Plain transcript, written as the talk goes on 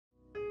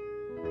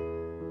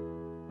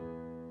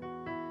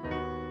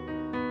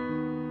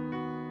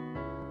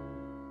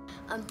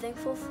I'm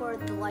thankful for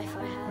the life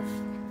I have.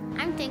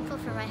 I'm thankful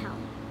for my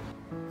home.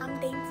 I'm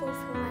thankful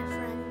for my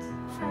friends,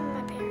 For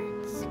my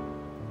parents.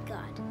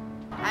 God.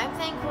 I'm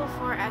thankful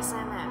for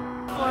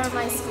SMM. For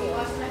my school.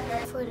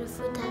 for the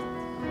food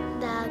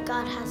that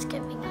God has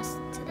given us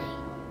today.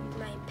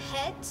 My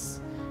pets,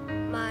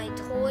 my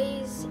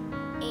toys,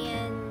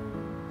 and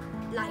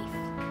life.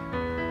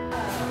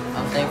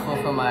 I'm thankful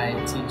for my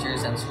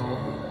teachers and school.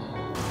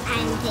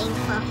 I'm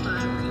thankful for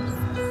life.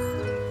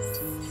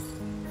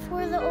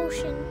 For the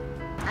ocean.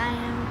 I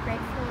am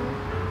grateful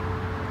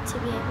to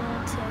be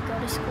able to go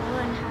to school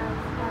and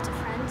have lots of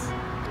friends.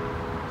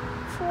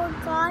 For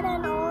God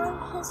and all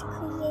His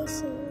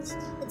creations,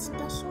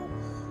 especially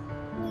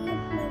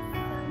my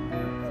family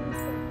and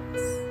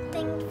friends.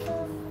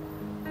 Thankful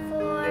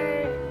for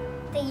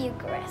the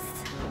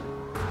Eucharist.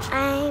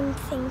 I'm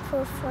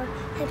thankful for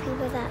the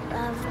people that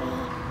love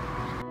me.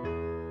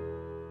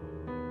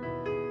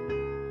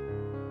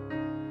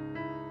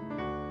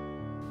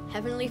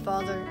 Heavenly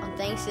Father, on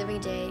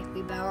Thanksgiving Day,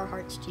 we bow our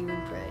hearts to you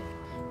and pray.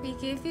 We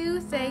give you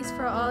thanks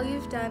for all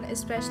you've done,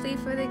 especially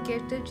for the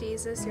gift of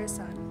Jesus, your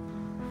Son.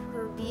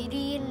 For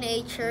beauty in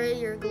nature,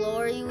 your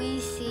glory we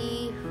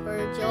see. For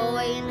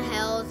joy and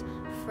health,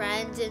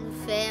 friends and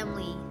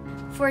family.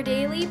 For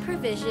daily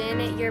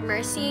provision, your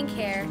mercy and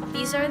care,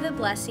 these are the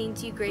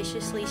blessings you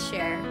graciously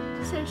share.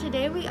 So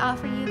today we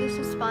offer you this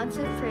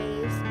responsive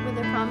praise with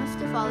a promise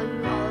to follow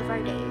you all of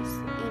our days.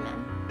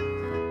 Amen.